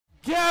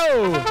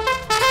go!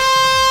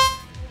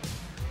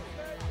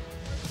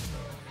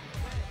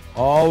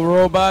 All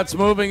robots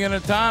moving and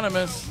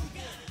autonomous.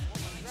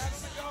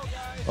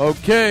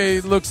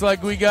 Okay, looks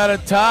like we got a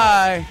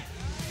tie.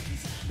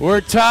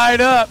 We're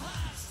tied up.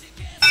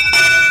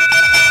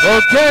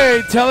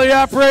 Okay,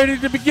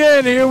 teleoperating to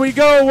begin. Here we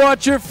go.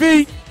 Watch your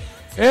feet.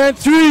 And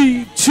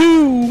 3,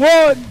 2,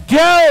 1,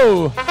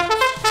 go!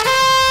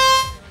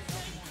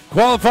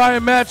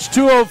 Qualifying match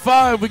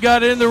 205. We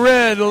got in the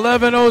red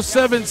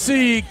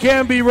 1107C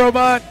Canby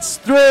Robots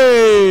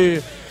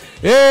 3.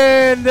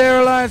 And their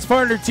alliance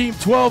partner team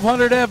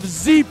 1200F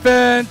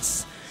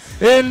Z-Fence.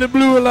 In the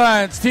blue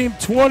alliance team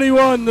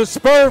 21 the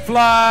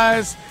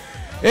Spurflies.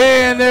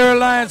 And their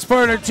alliance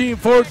partner team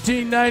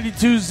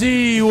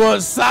 1492Z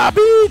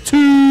Wasabi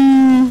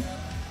 2.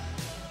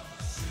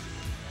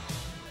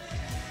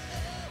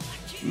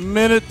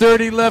 Minute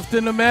 30 left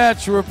in the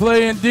match. We're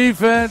playing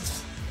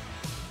defense.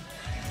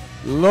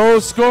 Low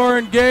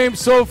scoring game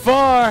so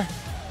far.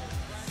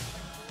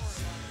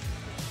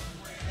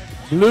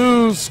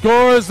 Blue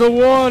scores the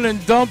 1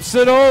 and dumps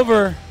it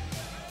over.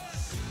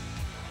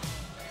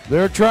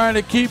 They're trying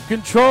to keep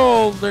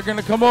control. They're going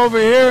to come over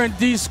here and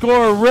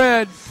D-score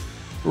red.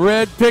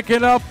 Red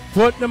picking up,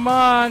 putting them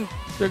on.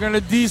 They're going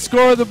to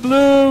D-score the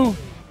blue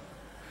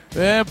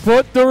and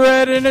put the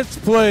red in its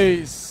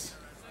place.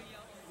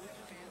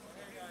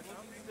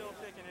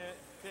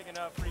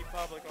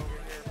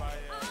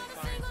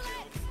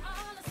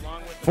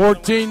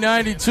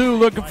 1492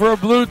 looking for a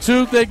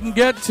Bluetooth they can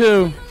get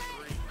to.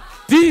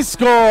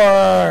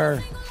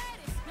 D-score.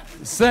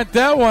 Sent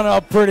that one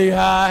up pretty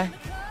high.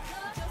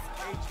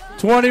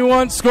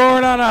 21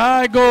 scoring on a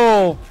high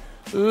goal.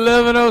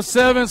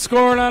 1107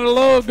 scoring on a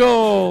low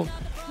goal.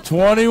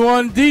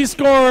 21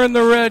 D-scoring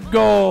the red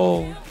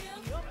goal.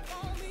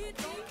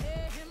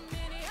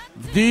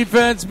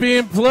 Defense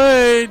being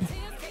played.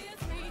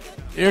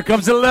 Here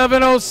comes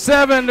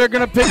 1107. They're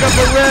going to pick up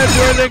a red.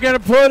 Where are they going to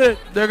put it?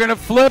 They're going to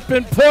flip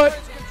and put.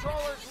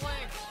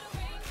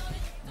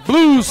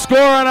 Blue score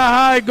on a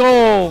high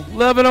goal.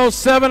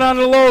 1107 on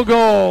the low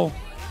goal.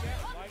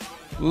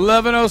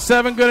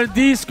 1107 going to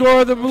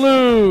D-score the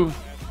blue.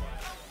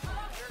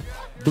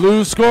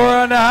 Blue score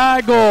on the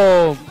high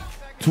goal.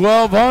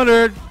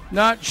 1200.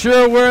 Not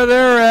sure where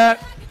they're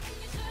at.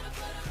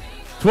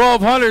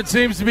 1200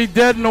 seems to be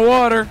dead in the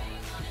water.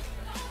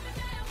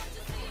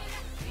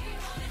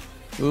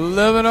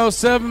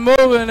 1107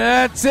 moving.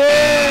 That's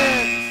it.